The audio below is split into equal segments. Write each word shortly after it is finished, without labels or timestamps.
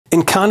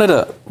In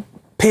Canada,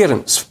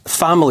 parents,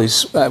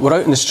 families were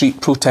out in the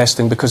street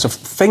protesting because of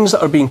things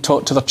that are being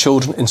taught to their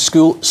children in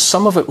school,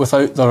 some of it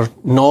without their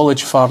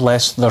knowledge, far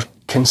less their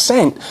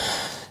consent.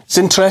 It's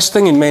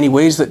interesting in many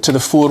ways that to the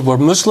fore were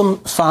Muslim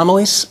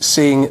families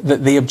saying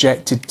that they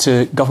objected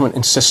to government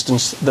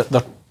insistence that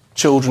their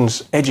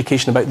children's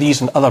education about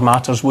these and other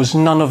matters was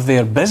none of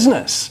their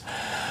business.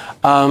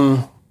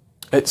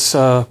 It's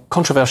a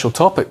controversial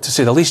topic, to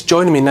say the least.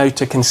 Joining me now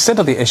to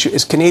consider the issue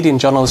is Canadian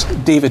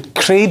journalist David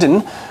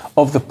Craden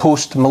of the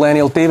Post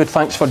Millennial. David,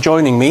 thanks for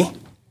joining me.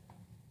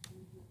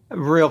 A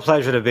real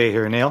pleasure to be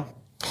here, Neil.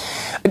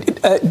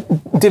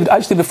 David,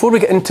 actually, before we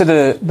get into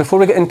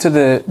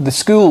the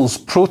schools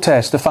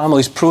protest, the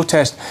families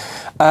protest,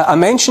 I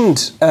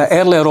mentioned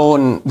earlier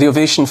on the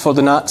ovation for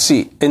the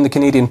Nazi in the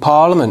Canadian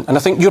Parliament, and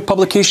I think your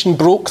publication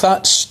broke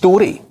that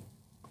story.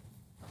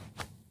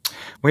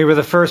 We were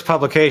the first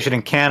publication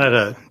in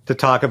Canada to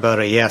talk about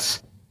it,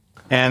 yes.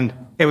 And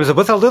it was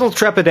with a little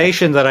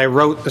trepidation that I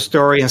wrote the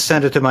story and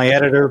sent it to my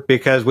editor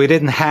because we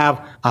didn't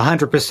have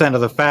 100%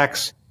 of the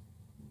facts.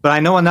 But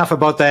I know enough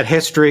about that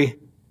history.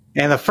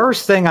 And the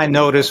first thing I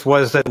noticed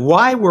was that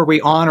why were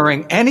we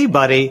honoring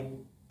anybody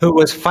who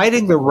was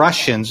fighting the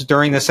Russians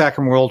during the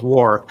Second World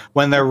War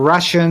when the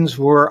Russians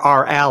were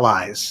our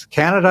allies?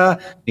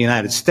 Canada, the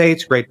United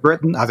States, Great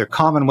Britain, other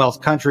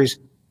Commonwealth countries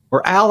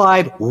were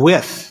allied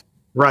with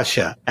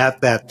Russia at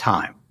that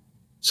time.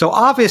 So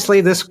obviously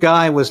this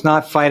guy was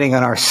not fighting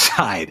on our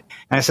side.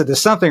 And I said,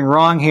 there's something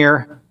wrong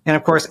here. And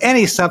of course,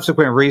 any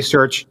subsequent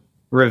research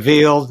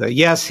revealed that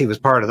yes, he was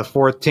part of the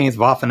 14th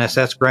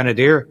Waffen-SS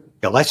Grenadier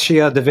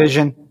Galicia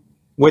Division,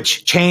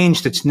 which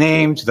changed its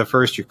name to the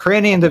 1st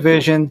Ukrainian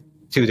Division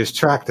to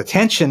distract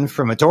attention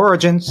from its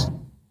origins.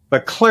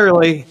 But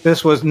clearly,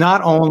 this was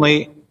not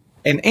only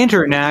an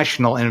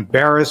international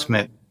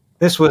embarrassment,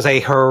 this was a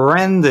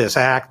horrendous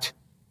act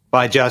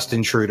by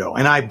Justin Trudeau.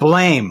 And I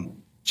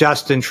blame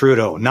Justin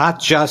Trudeau, not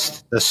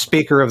just the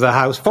Speaker of the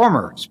House,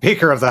 former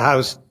Speaker of the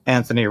House,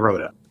 Anthony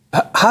Rota.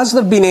 Has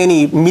there been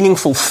any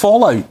meaningful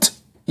fallout?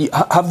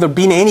 Have there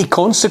been any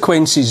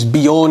consequences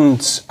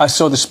beyond, I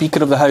saw the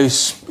Speaker of the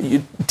House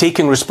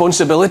taking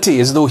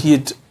responsibility as though he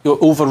had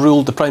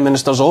overruled the Prime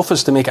Minister's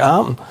office to make it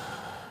happen?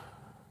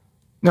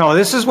 No,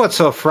 this is what's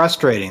so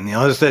frustrating,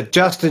 Neil, is that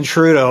Justin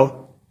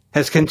Trudeau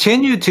has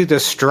continued to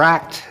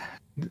distract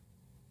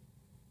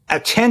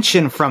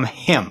attention from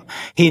him.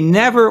 He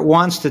never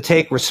wants to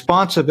take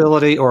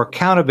responsibility or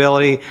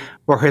accountability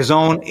for his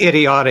own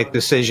idiotic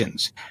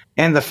decisions.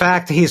 And the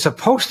fact that he's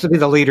supposed to be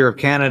the leader of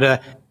Canada,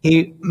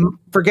 he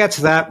forgets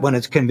that when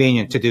it's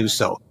convenient to do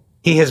so.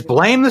 He has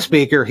blamed the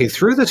Speaker. He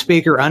threw the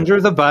Speaker under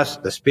the bus.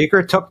 The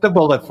Speaker took the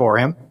bullet for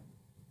him.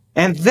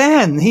 And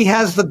then he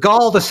has the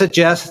gall to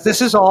suggest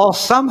this is all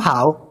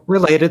somehow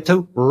related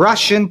to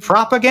Russian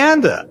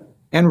propaganda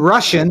and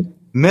Russian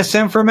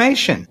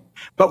misinformation.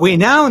 But we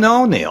now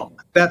know, Neil,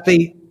 that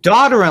the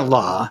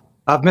daughter-in-law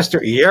of Mr.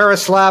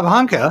 Yaroslav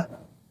Hunka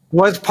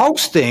was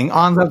posting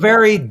on the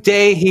very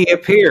day he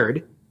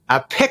appeared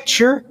a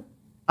picture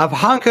of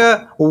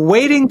Hunka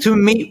waiting to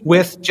meet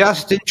with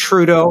Justin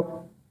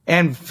Trudeau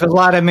and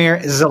Vladimir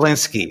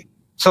Zelensky.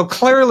 So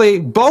clearly,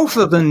 both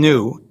of them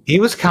knew he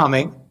was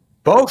coming.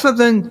 Both of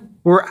them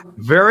were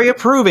very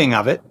approving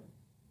of it,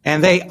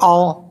 and they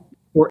all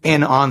were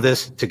in on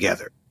this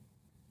together.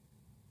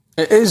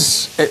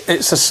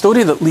 It's a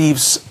story that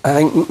leaves, I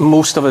think,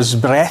 most of us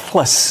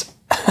breathless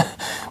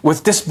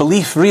with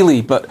disbelief,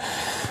 really. But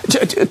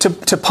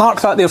to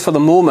park that there for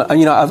the moment,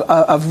 and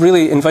I've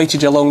really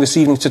invited you along this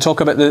evening to talk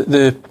about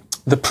the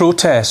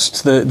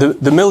protest,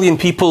 the million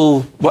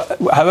people,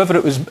 however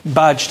it was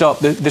badged up,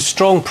 the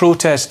strong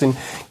protest in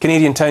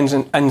Canadian towns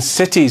and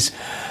cities.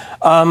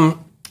 What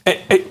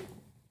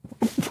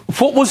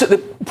was it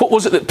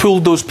that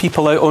pulled those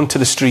people out onto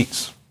the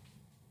streets?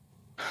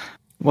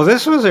 Well,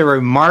 this was a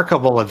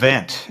remarkable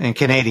event in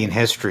Canadian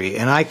history,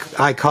 and I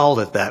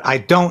called it that. I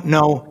don't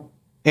know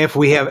if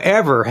we have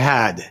ever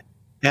had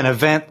an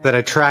event that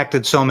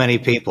attracted so many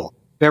people.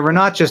 There were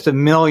not just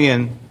 1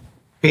 million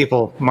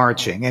people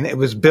marching, and it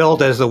was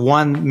billed as the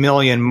 1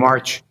 million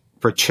March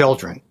for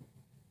Children.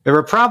 There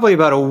were probably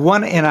about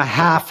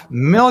 1.5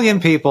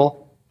 million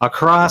people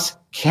across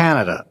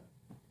Canada,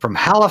 from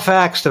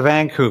Halifax to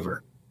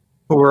Vancouver,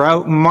 who were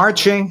out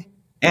marching,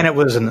 and it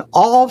was an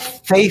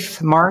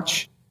all-faith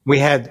march. We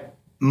had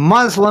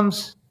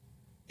Muslims,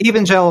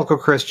 evangelical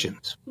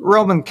Christians,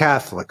 Roman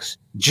Catholics,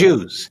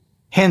 Jews,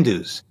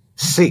 Hindus,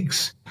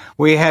 Sikhs.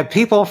 We had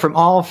people from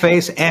all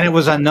faiths, and it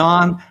was a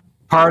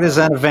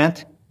non-partisan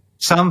event.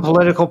 Some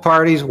political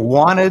parties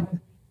wanted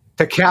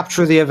to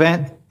capture the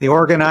event. The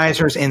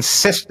organizers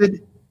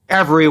insisted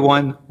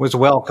everyone was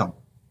welcome.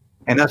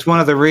 And that's one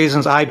of the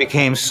reasons I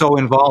became so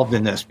involved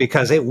in this,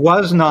 because it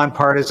was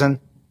nonpartisan,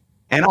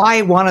 and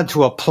I wanted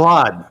to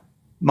applaud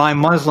my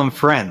Muslim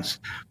friends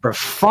for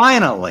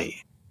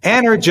finally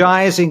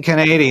energizing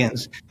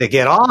Canadians to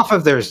get off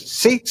of their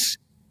seats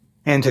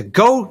and to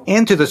go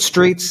into the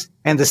streets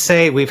and to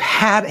say we've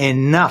had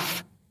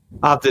enough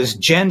of this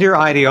gender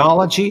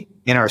ideology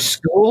in our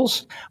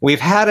schools. We've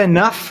had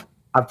enough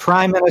of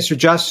Prime Minister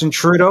Justin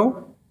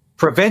Trudeau,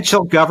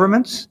 provincial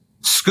governments,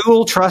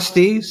 school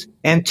trustees,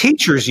 and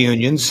teachers'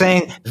 unions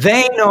saying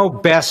they know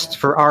best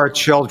for our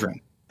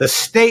children. The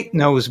state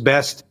knows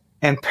best,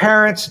 and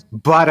parents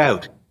butt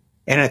out.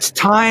 And it's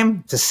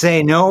time to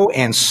say no,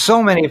 and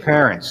so many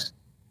parents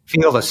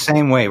feel the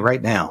same way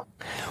right now.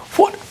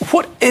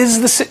 What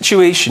is the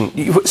situation?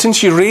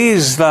 Since you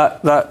raised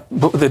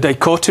the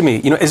dichotomy,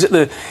 is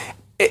it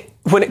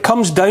when it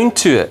comes down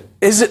to it,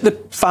 is it the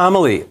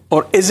family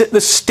or is it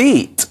the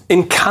state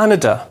in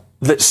Canada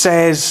that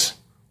says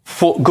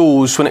what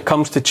goes when it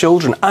comes to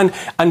children?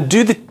 And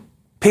do the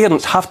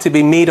parents have to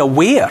be made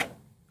aware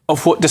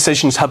of what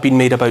decisions have been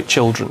made about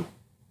children?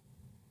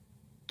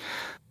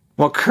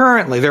 Well,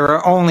 currently there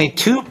are only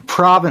 2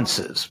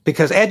 provinces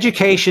because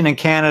education in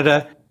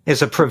Canada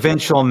is a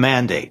provincial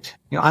mandate,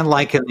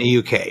 unlike in the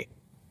UK.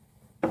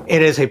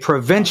 It is a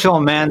provincial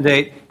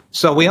mandate,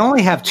 so we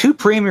only have 2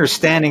 premiers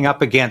standing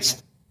up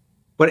against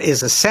what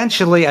is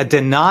essentially a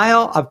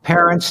denial of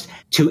parents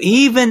to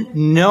even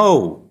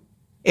know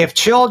if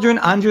children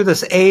under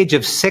this age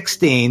of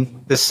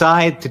 16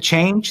 decide to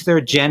change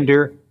their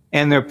gender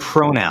and their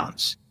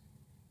pronouns.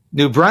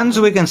 New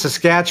Brunswick and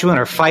Saskatchewan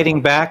are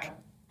fighting back.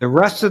 The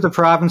rest of the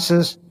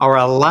provinces are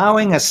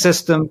allowing a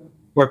system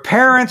where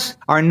parents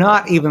are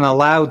not even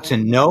allowed to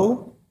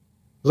know,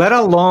 let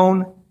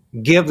alone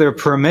give their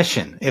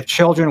permission if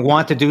children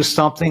want to do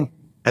something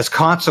as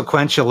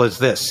consequential as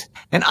this.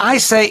 And I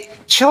say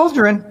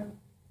children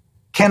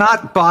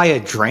cannot buy a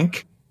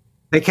drink.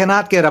 They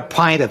cannot get a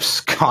pint of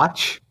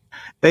scotch.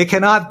 They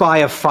cannot buy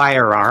a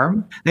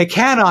firearm. They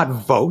cannot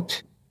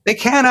vote. They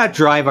cannot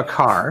drive a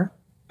car.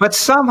 But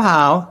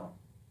somehow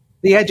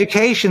the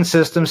education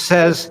system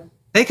says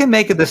they can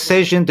make a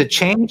decision to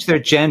change their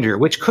gender,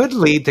 which could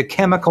lead to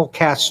chemical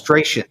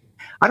castration.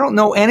 I don't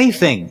know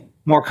anything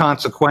more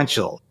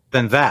consequential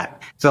than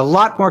that. It's a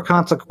lot more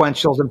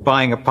consequential than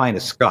buying a pint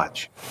of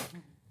scotch.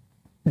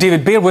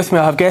 David, bear with me.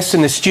 I have guests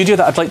in the studio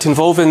that I'd like to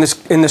involve in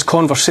this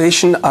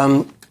conversation.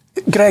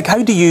 Greg,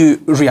 how do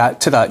you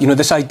react to that?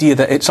 This idea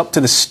that it's up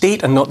to the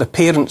state and not the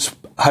parents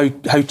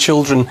how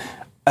children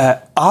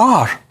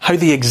how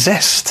they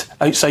exist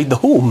outside the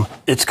home.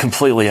 It's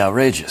completely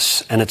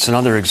outrageous. And it's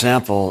another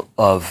example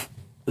of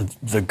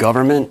the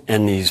government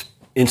and these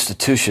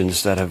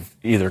institutions that have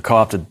either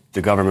co-opted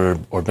the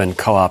government or been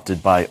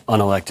co-opted by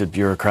unelected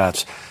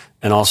bureaucrats.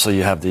 And also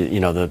you have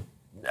the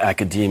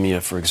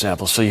academia, for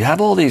example. So you have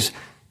all these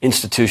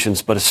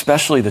institutions, but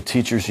especially the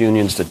teachers'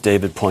 unions that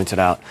David pointed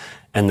out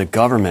and the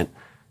government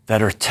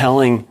that are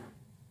telling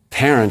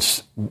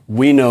parents,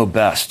 we know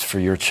best for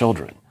your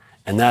children.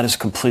 And that is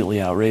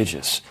completely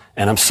outrageous.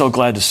 And I'm so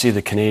glad to see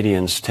the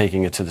Canadians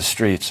taking it to the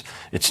streets.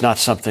 It's not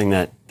something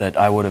that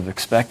I would have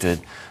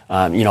expected.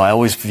 I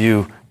always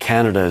view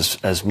Canada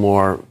as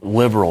more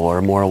liberal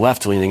or more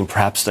left-leaning.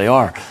 Perhaps they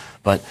are.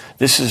 But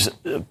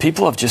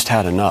people have just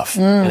had enough.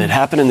 And it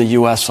happened in the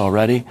U.S.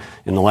 already.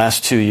 In the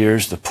last 2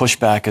 years, the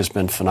pushback has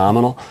been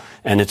phenomenal.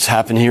 And it's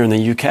happened here in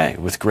the UK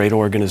with great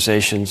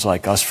organizations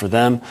like Us for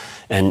Them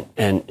and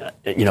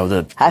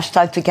the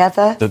Hashtag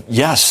Together.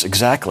 Yes,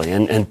 exactly.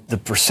 And the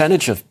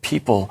percentage of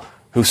people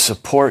who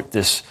support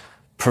this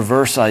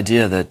perverse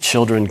idea that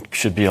children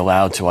should be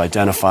allowed to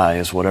identify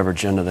as whatever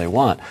gender they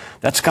want,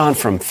 that's gone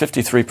from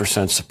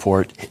 53%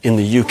 support in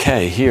the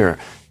UK here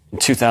in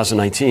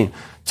 2019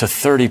 to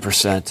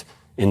 30%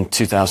 in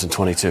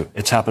 2022.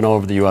 It's happened all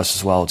over the U.S.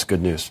 as well. It's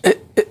good news.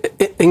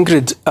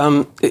 Ingrid,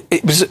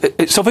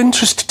 it's of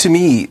interest to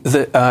me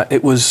that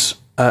it was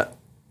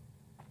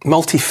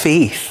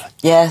multi-faith.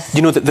 Yes.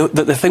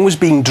 That the thing was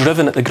being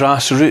driven at the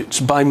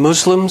grassroots by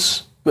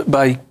Muslims,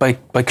 by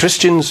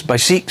Christians, by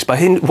Sikhs, by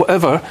Hindu,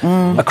 whatever,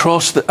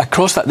 across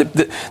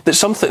that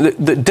something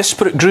that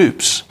disparate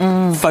groups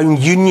found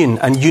union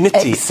and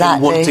unity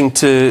in wanting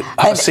to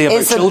have a say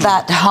about children. Isn't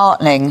that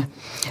heartening?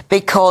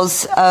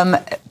 Because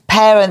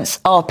parents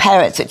are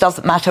parents. It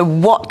doesn't matter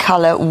what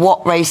colour,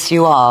 what race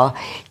you are.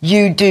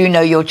 You do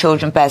know your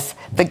children best.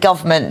 The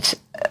government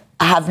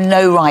have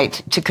no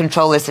right to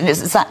control this. And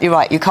it's exactly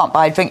right. You can't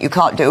buy a drink. You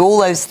can't do all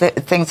those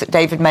things that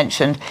David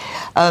mentioned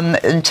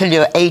until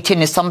you're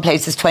 18, in some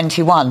places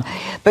 21.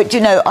 But,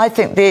 I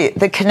think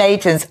the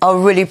Canadians are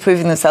really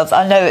proving themselves.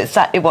 I know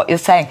exactly what you're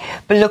saying.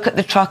 But look at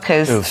the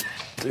truckers.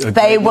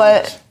 They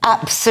were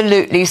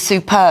absolutely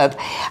superb.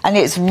 And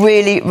it's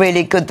really,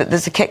 really good that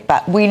there's a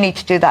kickback. We need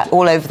to do that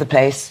all over the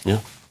place. Yeah.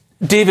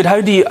 David,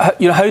 how do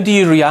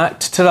you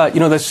react to that?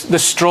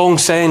 This strong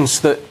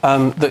sense that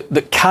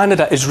that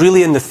Canada is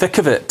really in the thick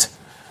of it.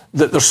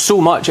 That there's so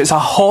much. It's a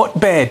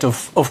hotbed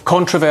of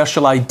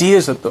controversial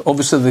ideas. That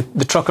obviously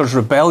the truckers'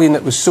 rebellion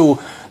that was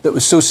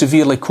so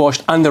severely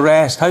quashed, and the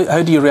rest.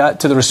 How do you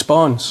react to the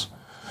response?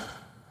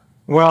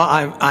 Well,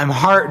 I'm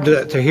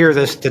heartened to hear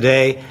this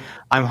today.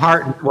 I'm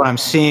heartened what I'm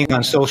seeing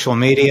on social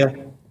media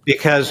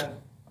because,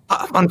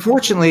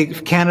 unfortunately,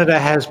 Canada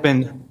has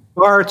been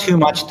far too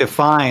much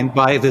defined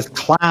by this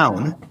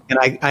clown, and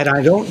I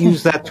don't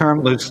use that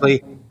term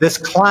loosely, this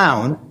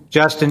clown,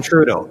 Justin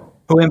Trudeau,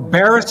 who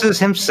embarrasses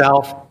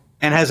himself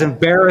and has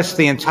embarrassed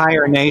the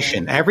entire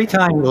nation every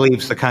time he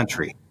leaves the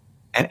country.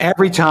 and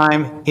every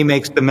time he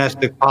makes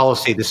domestic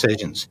policy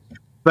decisions.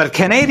 But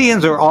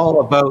Canadians are all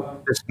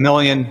about this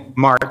Million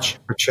March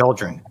for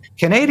Children.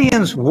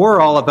 Canadians were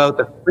all about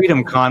the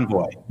Freedom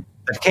Convoy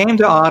that came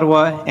to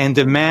Ottawa and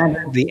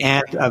demanded the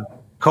end of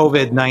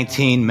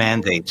COVID-19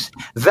 mandates.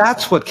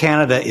 That's what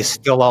Canada is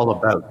still all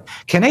about.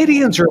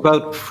 Canadians are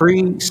about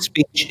free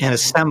speech and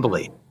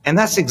assembly. And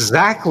that's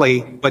exactly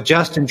what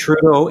Justin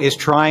Trudeau is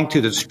trying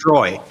to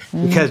destroy.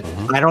 Because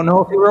I don't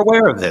know if you were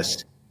aware of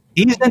this.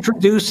 He's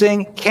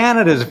introducing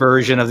Canada's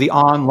version of the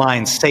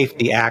Online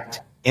Safety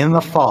Act in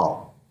the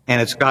fall. And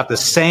it's got the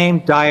same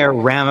dire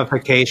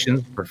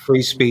ramifications for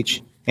free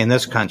speech in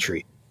this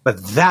country.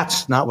 But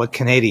that's not what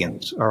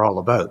Canadians are all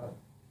about.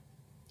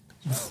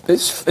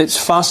 It's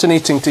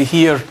fascinating to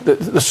hear that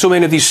there's so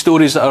many of these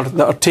stories that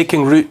are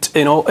taking root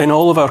in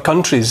all of our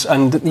countries,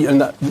 and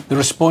the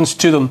response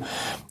to them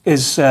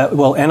is,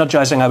 well,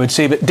 energising, I would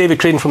say. But David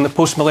Craden from the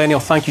Post Millennial,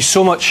 thank you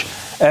so much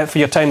for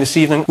your time this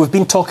evening. We've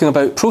been talking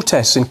about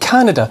protests in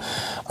Canada,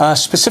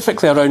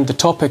 specifically around the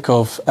topic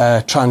of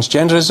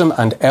transgenderism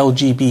and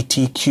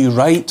LGBTQ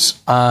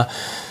rights, how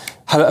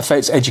it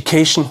affects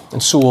education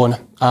and so on,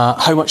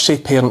 how much say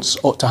parents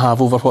ought to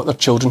have over what their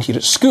children hear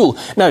at school.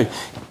 Now,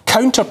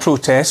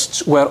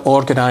 counter-protests were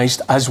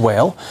organised as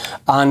well,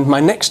 and my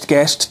next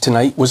guest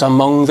tonight was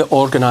among the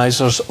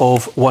organisers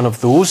of one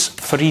of those,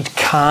 Fareed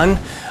Khan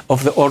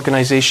of the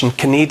organisation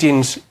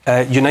Canadians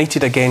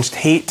United Against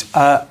Hate.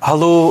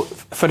 Hello,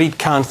 Fareed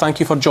Khan, thank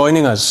you for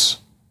joining us.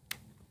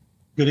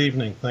 Good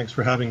evening, thanks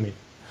for having me.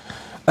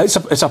 It's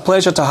a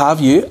pleasure to have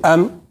you.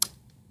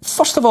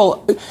 First of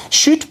all,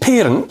 should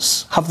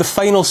parents have the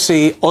final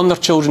say on their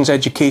children's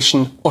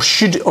education,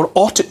 or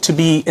ought it to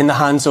be in the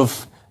hands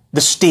of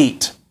the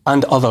state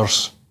and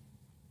others?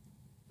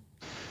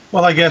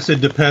 Well, I guess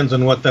it depends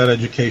on what that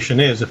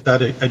education is. If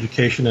that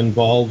education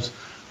involves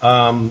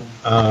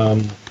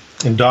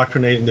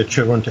indoctrinating the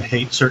children to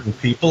hate certain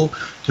people,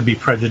 to be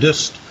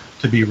prejudiced,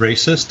 to be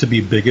racist, to be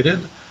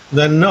bigoted,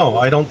 then no,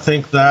 I don't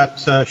think that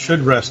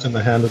should rest in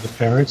the hand of the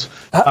parents.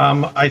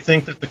 I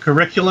think that the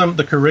curriculum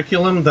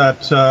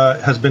that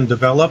has been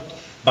developed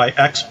by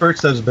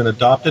experts, that has been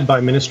adopted by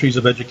ministries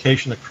of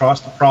education across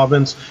the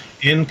province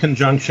in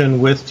conjunction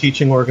with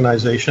teaching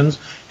organizations,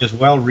 is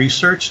well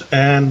researched,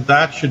 and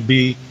that should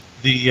be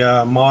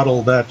the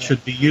model that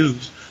should be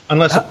used,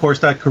 unless, of course,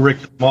 that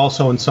curriculum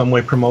also in some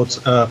way promotes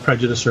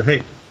prejudice or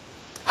hate.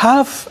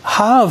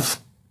 Have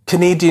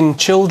Canadian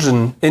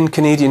children in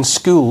Canadian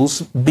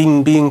schools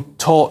been being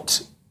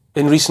taught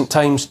in recent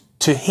times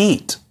to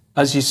hate,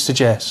 as you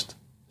suggest?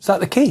 Is that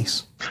the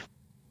case?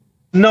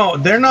 No,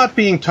 they're not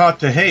being taught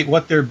to hate.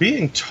 What they're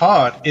being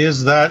taught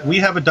is that we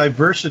have a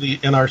diversity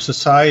in our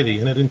society,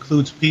 and it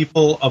includes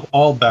people of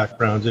all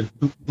backgrounds. It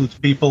includes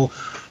people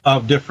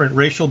of different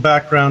racial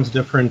backgrounds,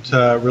 different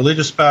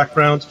religious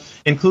backgrounds,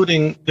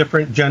 including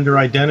different gender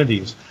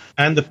identities.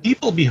 And the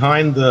people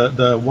behind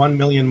the 1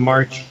 Million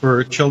March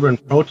for Children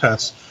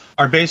protests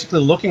are basically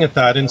looking at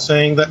that and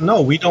saying that,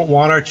 no, we don't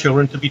want our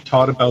children to be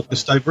taught about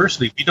this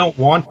diversity. We don't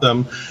want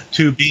them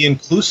to be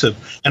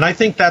inclusive. And I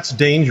think that's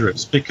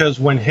dangerous, because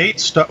when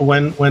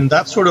when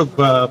that sort of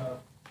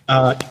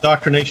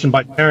indoctrination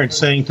by parents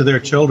saying to their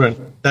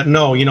children that,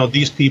 no,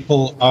 these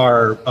people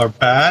are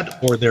bad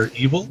or they're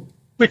evil,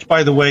 which,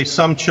 by the way,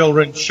 some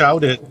children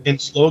shouted in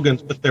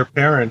slogans with their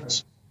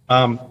parents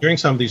during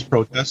some of these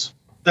protests,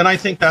 then I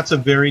think that's a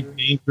very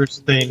dangerous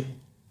thing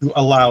to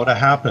allow to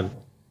happen.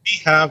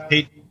 We have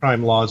hate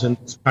crime laws in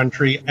this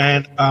country,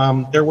 and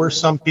there were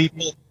some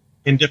people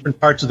in different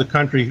parts of the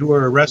country who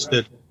were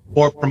arrested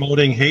for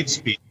promoting hate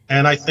speech.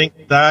 And I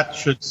think that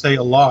should say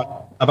a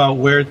lot about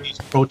where these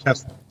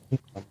protests come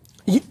from.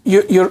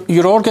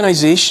 Your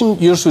organisation,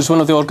 yours was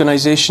one of the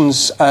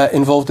organisations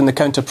involved in the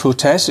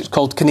counter-protests. It's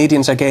called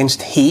Canadians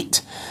Against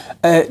Hate.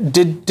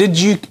 Did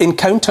you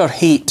encounter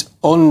hate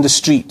on the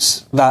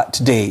streets that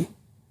day?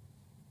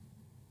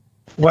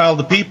 Well,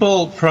 the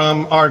people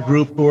from our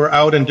group who were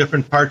out in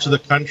different parts of the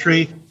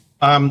country,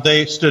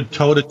 they stood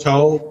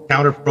toe-to-toe,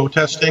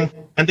 counter-protesting,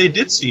 and they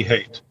did see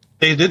hate.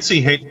 They did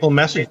see hateful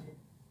messages.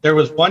 There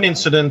was one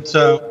incident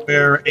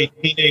where a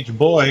teenage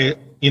boy,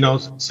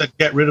 said,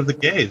 "Get rid of the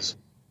gays,"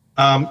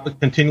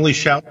 continually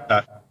shouted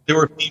that. There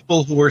were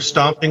people who were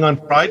stomping on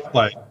pride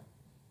flags.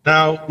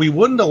 Now, we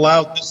wouldn't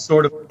allow this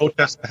sort of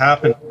protest to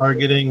happen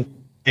targeting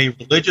a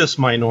religious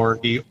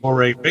minority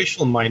or a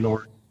racial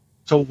minority.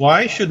 So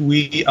why should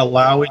we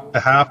allow it to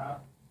happen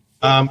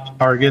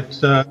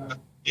target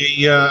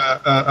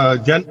a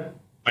gender?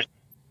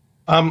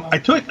 I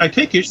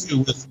take issue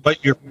with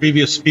what your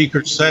previous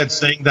speaker said,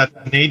 saying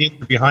that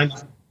Canadians are behind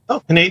this. No,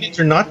 Canadians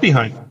are not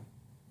behind it.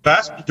 The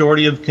vast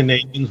majority of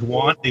Canadians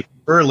want a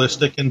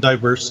pluralistic and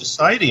diverse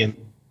society in the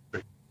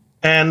country.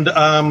 And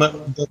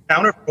the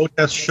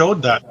counter-protests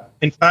showed that.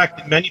 In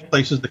fact, in many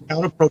places, the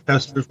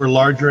counter-protesters were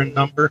larger in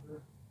number than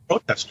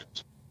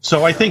protesters.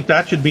 So I think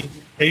that should be an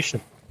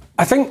indication.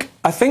 I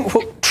think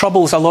what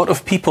troubles a lot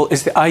of people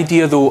is the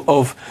idea, though,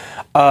 of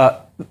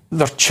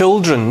their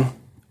children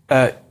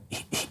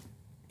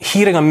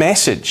hearing a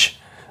message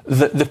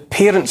that the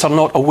parents are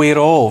not aware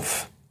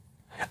of.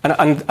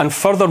 And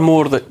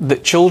furthermore,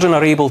 that children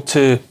are able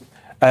to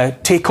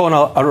take on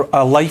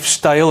a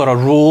lifestyle or a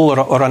role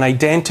or an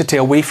identity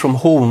away from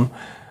home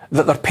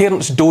that their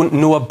parents don't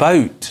know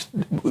about.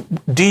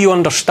 Do you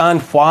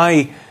understand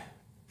why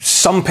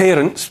some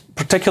parents,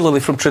 particularly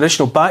from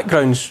traditional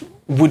backgrounds,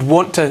 would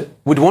want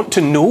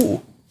to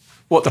know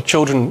what their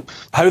children,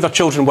 how their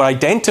children were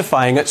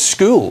identifying at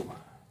school?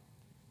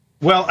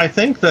 Well, I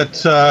think that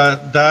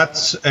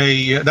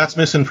that's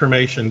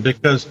misinformation,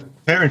 because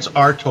parents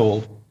are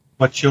told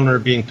what children are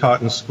being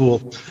taught in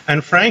school.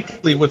 And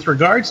frankly, with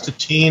regards to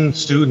teen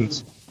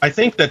students, I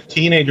think that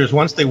teenagers,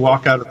 once they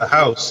walk out of the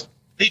house,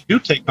 they do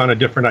take on a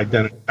different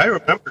identity. I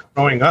remember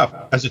growing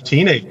up as a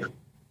teenager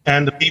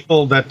and the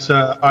people that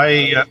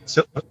I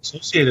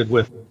associated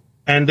with,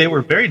 and they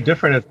were very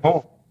different at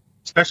home,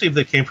 especially if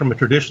they came from a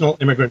traditional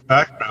immigrant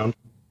background,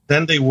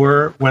 than they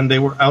were when they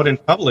were out in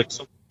public.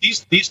 So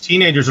these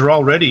teenagers are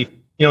already,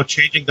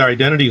 changing their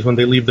identities when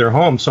they leave their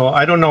home. So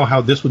I don't know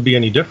how this would be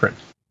any different.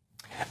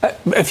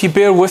 If you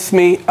bear with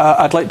me,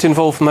 I'd like to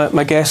involve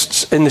my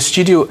guests in the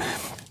studio.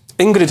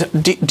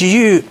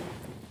 Ingrid,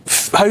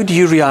 how do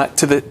you react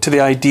to the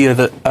idea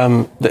that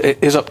it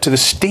is up to the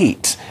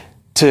state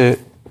to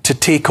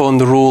take on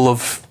the role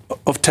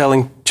of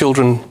telling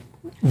children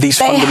these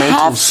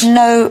fundamentals? They have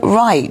no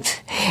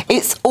right.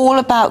 It's all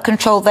about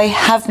control. They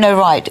have no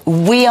right.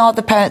 We are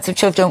the parents of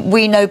children.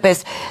 We know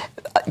best.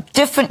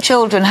 Different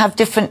children have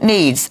different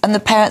needs, and the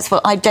parents will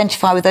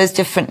identify with those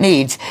different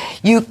needs.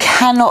 You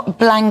cannot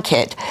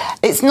blanket.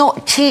 It's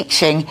not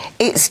teaching,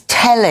 it's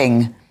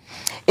telling.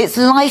 It's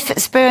life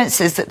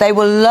experiences that they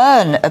will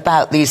learn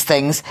about these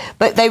things,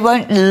 but they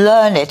won't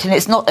learn it, and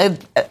it's not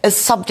a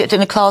subject in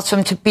a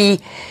classroom to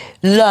be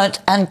learnt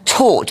and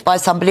taught by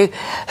somebody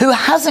who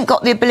hasn't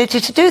got the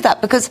ability to do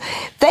that, because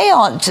they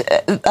aren't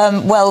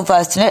well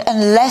versed in it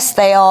unless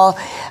they are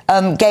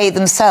gay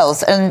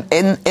themselves, and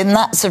in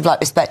that sort of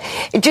respect.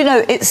 Do you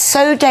know, it's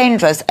so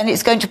dangerous, and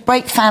it's going to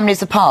break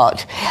families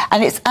apart,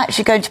 and it's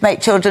actually going to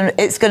make children,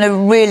 it's going to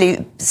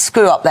really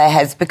screw up their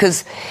heads,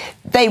 because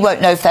they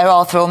won't know if they're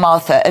Arthur or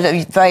Martha at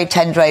a very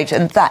tender age,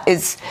 and that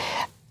is,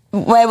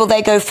 where will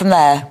they go from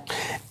there?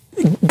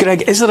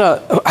 Greg,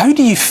 how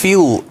do you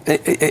feel?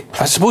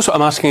 I suppose what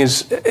I'm asking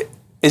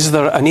is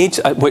there an age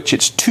at which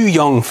it's too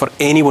young for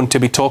anyone to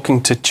be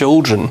talking to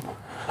children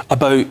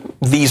about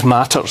these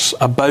matters,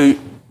 about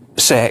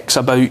sex,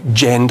 about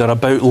gender,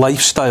 about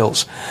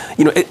lifestyles?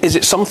 Is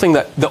it something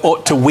that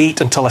ought to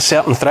wait until a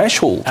certain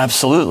threshold?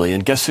 Absolutely.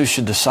 And guess who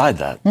should decide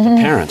that? The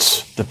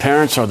parents. The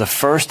parents are the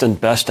first and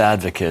best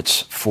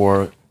advocates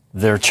for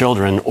their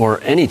children,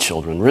 or any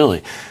children,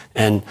 really.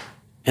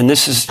 And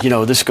this is,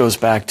 this goes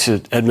back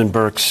to Edmund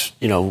Burke's,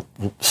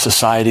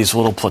 society's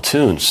little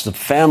platoons. The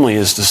family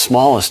is the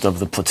smallest of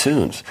the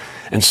platoons.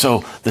 And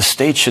so the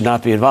state should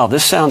not be involved.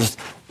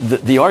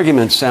 The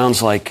argument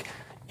sounds like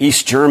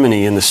East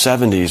Germany in the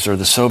 70s, or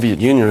the Soviet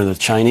Union, or the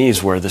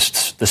Chinese, where the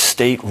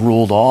state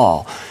ruled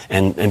all,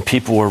 and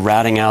people were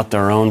ratting out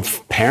their own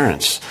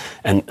parents.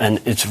 And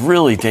it's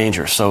really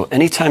dangerous. So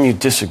anytime you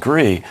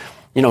disagree,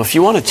 if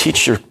you want to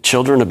teach your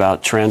children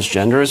about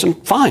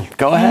transgenderism, fine,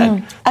 go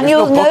ahead. And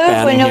you'll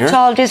know when your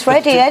child is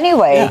ready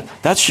anyway. Yeah,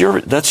 that's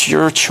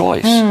your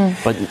choice,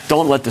 but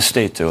don't let the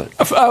state do it.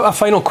 A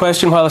final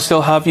question while I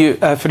still have you,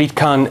 Fareed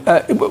Khan.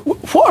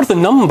 What are the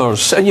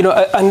numbers?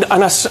 And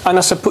I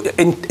suppose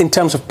in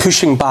terms of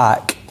pushing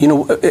back,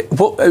 it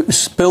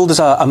was billed as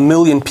a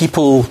million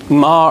people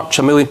march,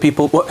 a million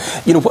people.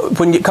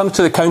 When it comes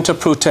to the counter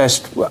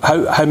protest,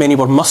 how many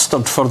were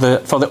mustered for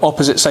the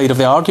opposite side of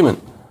the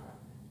argument?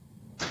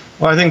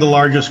 Well, I think the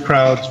largest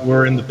crowds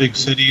were in the big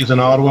cities. In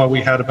Ottawa,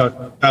 we had about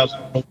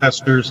 1,000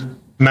 protesters,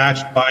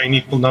 matched by an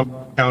equal number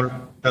of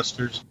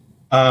counter-protesters.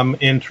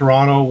 In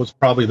Toronto was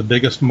probably the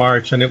biggest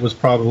march, and it was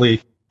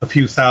probably a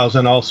few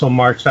thousand also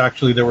marched.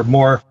 Actually, there were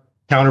more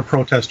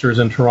counter-protesters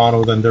in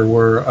Toronto than there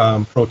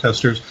were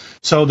protesters.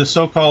 So the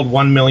so-called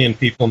 1 million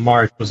people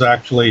march was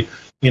actually,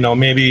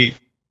 maybe,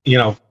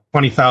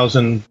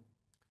 20,000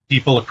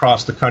 people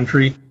across the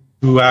country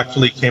who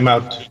actually came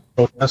out to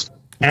protest.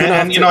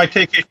 And I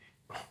take it.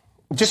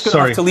 Just going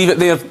to have to leave it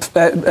there,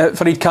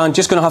 Fareed Khan.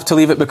 Just going to have to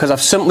leave it because I've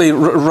simply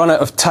run out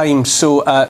of time. So